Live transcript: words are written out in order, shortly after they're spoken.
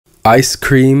Ice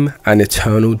cream and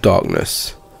eternal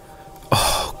darkness.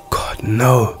 Oh God,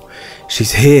 no.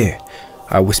 She's here,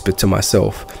 I whispered to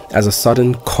myself as a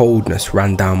sudden coldness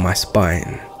ran down my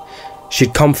spine.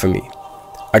 She'd come for me.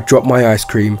 I dropped my ice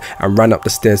cream and ran up the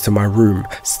stairs to my room,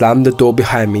 slammed the door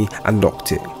behind me and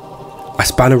locked it. I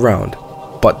span around,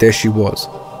 but there she was,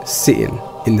 sitting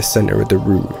in the center of the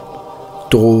room.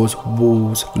 Doors,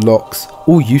 walls, locks,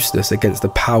 all useless against the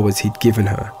powers he'd given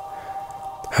her.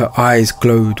 Her eyes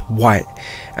glowed white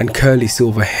and curly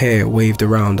silver hair waved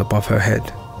around above her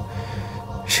head.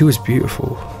 She was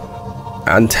beautiful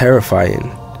and terrifying.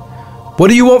 "What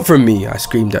do you want from me?" I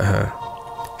screamed at her.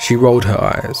 She rolled her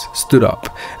eyes, stood up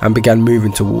and began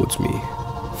moving towards me.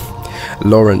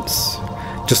 "Lawrence,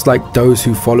 just like those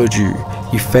who followed you,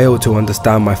 you fail to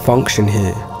understand my function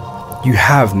here. You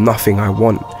have nothing I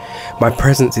want. My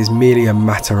presence is merely a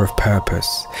matter of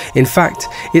purpose. In fact,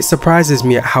 it surprises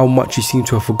me at how much you seem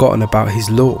to have forgotten about his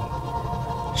law."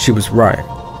 She was right.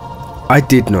 I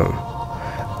did know.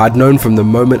 I'd known from the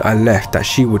moment I left that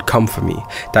she would come for me,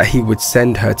 that he would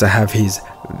send her to have his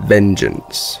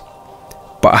vengeance.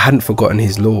 But I hadn't forgotten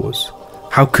his laws.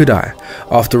 How could I?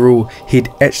 After all,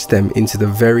 he'd etched them into the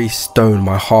very stone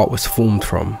my heart was formed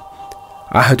from.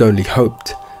 I had only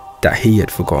hoped that he had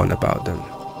forgotten about them.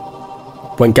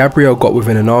 When Gabrielle got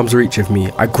within an arm's reach of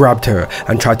me, I grabbed her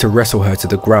and tried to wrestle her to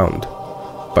the ground.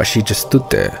 But she just stood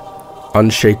there,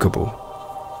 unshakable,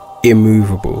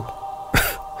 immovable.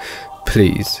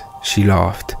 "Please," she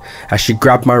laughed, as she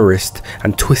grabbed my wrist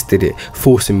and twisted it,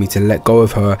 forcing me to let go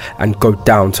of her and go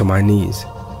down to my knees.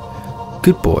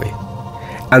 "Good boy.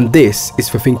 And this is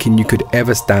for thinking you could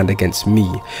ever stand against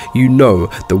me. You know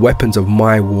the weapons of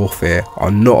my warfare are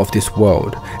not of this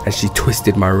world." And she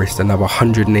twisted my wrist another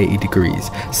 180 degrees,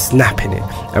 snapping it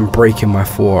and breaking my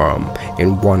forearm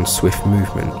in one swift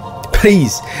movement.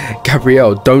 "Please,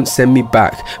 Gabrielle, don't send me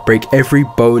back. Break every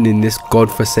bone in this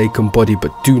godforsaken body,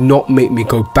 but do not make me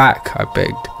go back," I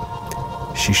begged.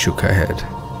 She shook her head.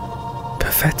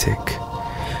 "Pathetic.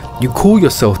 You call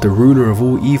yourself the ruler of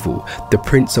all evil, the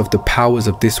prince of the powers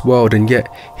of this world, and yet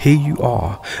here you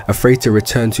are, afraid to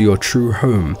return to your true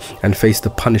home and face the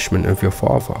punishment of your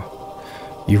father.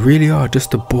 You really are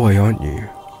just a boy, aren't you?"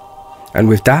 And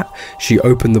with that, she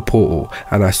opened the portal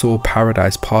and I saw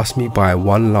paradise pass me by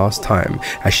one last time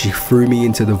as she threw me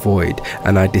into the void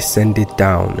and I descended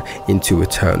down into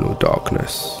eternal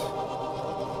darkness.